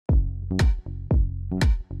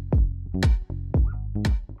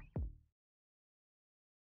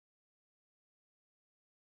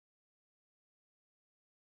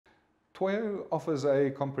Toyo offers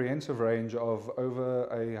a comprehensive range of over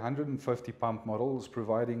 150 pump models,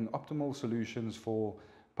 providing optimal solutions for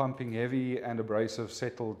pumping heavy and abrasive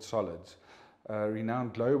settled solids.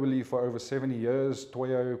 Renowned globally for over 70 years,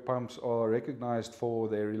 Toyo pumps are recognized for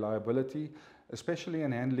their reliability, especially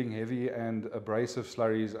in handling heavy and abrasive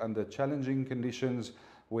slurries under challenging conditions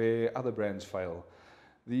where other brands fail.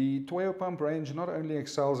 The Toyo pump range not only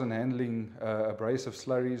excels in handling abrasive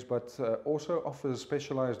slurries, but also offers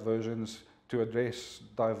specialized versions to address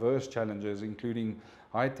diverse challenges, including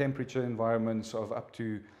high temperature environments of up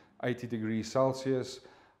to 80 degrees Celsius,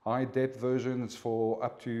 high depth versions for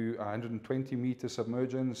up to 120 meter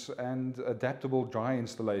submergence, and adaptable dry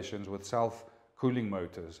installations with self-cooling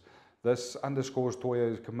motors. This underscores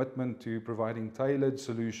Toyo's commitment to providing tailored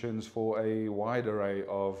solutions for a wide array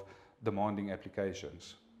of demanding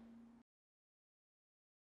applications.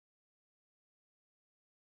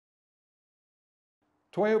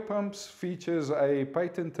 Toyo pumps features a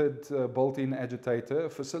patented built-in agitator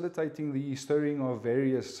facilitating the stirring of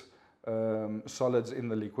various solids in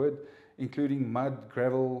the liquid, including mud,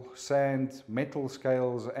 gravel, sand, metal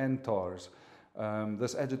scales and tars.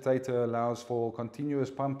 This agitator allows for continuous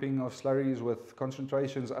pumping of slurries with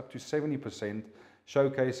concentrations up to 70%,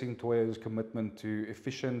 showcasing Toyo's commitment to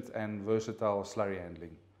efficient and versatile slurry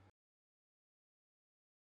handling.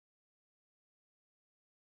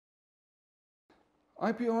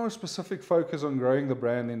 IPR's specific focus on growing the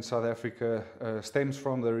brand in South Africa stems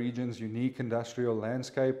from the region's unique industrial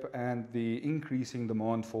landscape and the increasing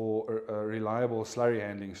demand for reliable slurry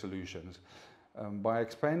handling solutions. By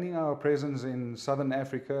expanding our presence in Southern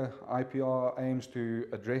Africa, IPR aims to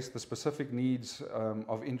address the specific needs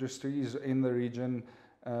of industries in the region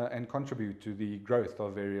and contribute to the growth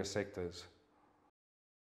of various sectors.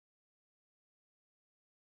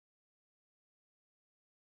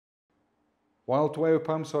 While Toyo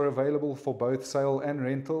pumps are available for both sale and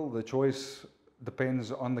rental, the choice depends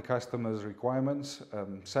on the customer's requirements.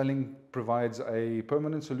 Selling provides a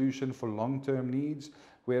permanent solution for long-term needs,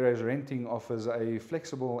 whereas renting offers a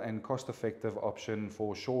flexible and cost-effective option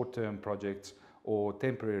for short-term projects or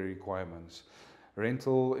temporary requirements.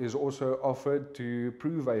 Rental is also offered to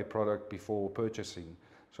prove a product before purchasing.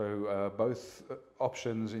 So both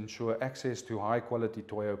options ensure access to high-quality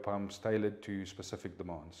Toyo pumps tailored to specific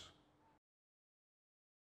demands.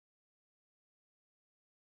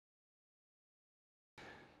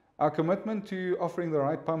 Our commitment to offering the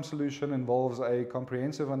right pump solution involves a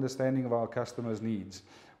comprehensive understanding of our customers' needs.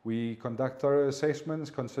 We conduct thorough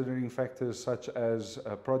assessments considering factors such as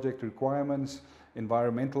project requirements,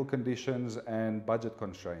 environmental conditions, and budget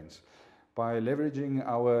constraints. By leveraging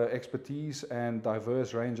our expertise and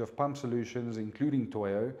diverse range of pump solutions, including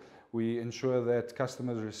Toyo, we ensure that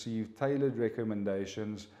customers receive tailored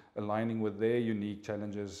recommendations aligning with their unique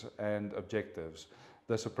challenges and objectives.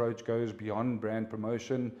 This approach goes beyond brand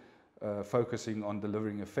promotion, focusing on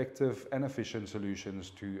delivering effective and efficient solutions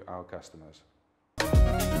to our customers.